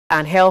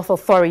and health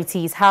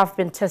authorities have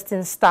been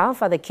testing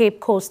staff at the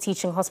Cape Coast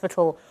Teaching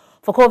Hospital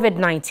for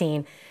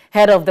COVID-19.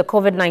 Head of the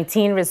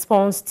COVID-19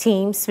 response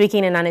team,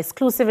 speaking in an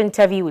exclusive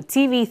interview with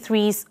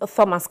TV3's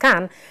Thomas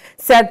Khan,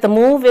 said the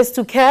move is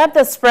to curb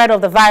the spread of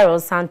the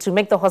virus and to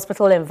make the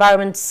hospital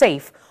environment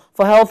safe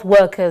for health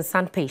workers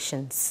and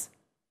patients.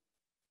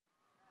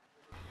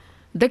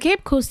 The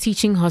Cape Coast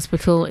Teaching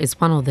Hospital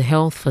is one of the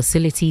health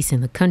facilities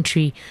in the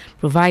country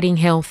providing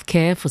health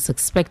care for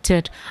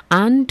suspected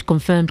and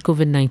confirmed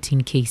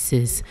COVID-19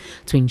 cases.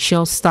 To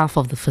ensure staff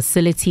of the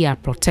facility are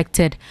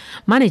protected,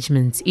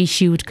 management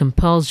issued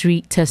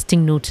compulsory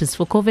testing notice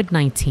for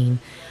COVID-19.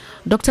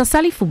 Dr.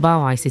 Sally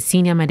Fubawa is a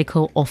senior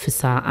medical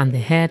officer and the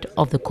head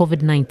of the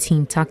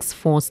COVID-19 task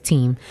force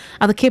team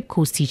at the Cape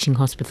Coast Teaching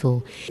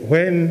Hospital.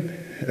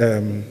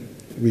 When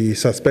we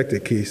suspect a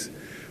case,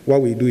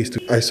 what we do is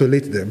to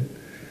isolate them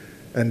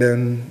and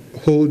then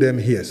hold them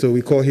here. So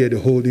we call here the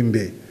holding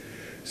bay.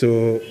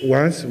 So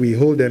once we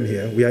hold them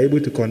here, we are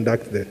able to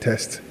conduct the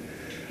test.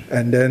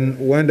 And then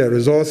when the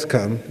results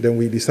come, then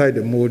we decide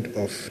the mode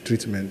of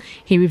treatment.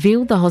 He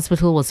revealed the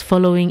hospital was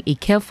following a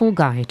careful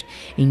guide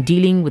in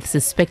dealing with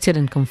suspected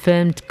and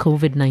confirmed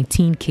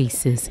COVID-19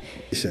 cases.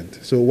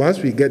 So once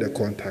we get the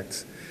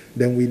contacts,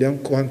 then we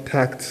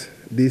contact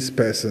these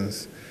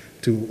persons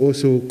to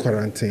also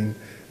quarantine,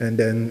 and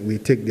then we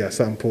take their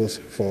samples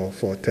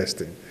for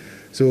testing.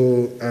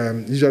 So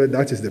usually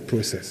that is the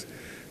process.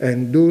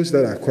 And those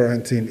that are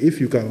quarantined,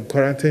 if you can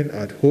quarantine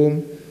at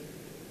home,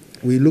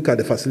 we look at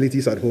the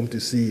facilities at home to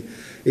see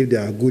if they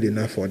are good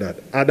enough for that.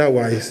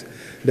 Otherwise,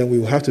 then we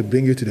will have to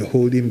bring you to the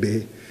holding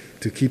bay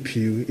to keep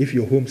you, if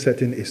your home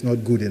setting is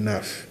not good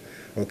enough.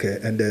 Okay,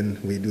 and then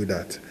we do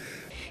that.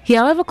 He,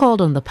 however,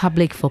 called on the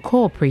public for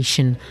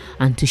cooperation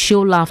and to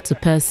show love to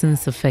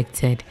persons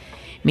affected.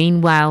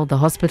 Meanwhile, the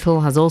hospital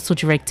has also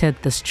directed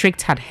the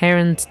strict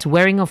adherence to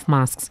wearing of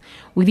masks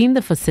within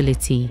the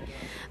facility.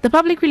 The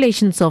public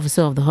relations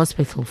officer of the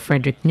hospital,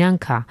 Frederick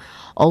Nyanka,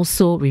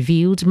 also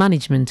revealed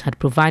management had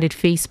provided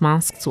face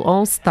masks to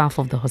all staff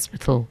of the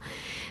hospital.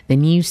 The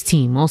news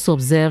team also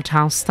observed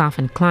how staff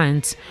and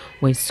clients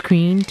were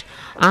screened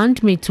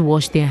and made to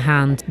wash their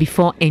hands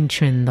before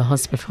entering the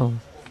hospital.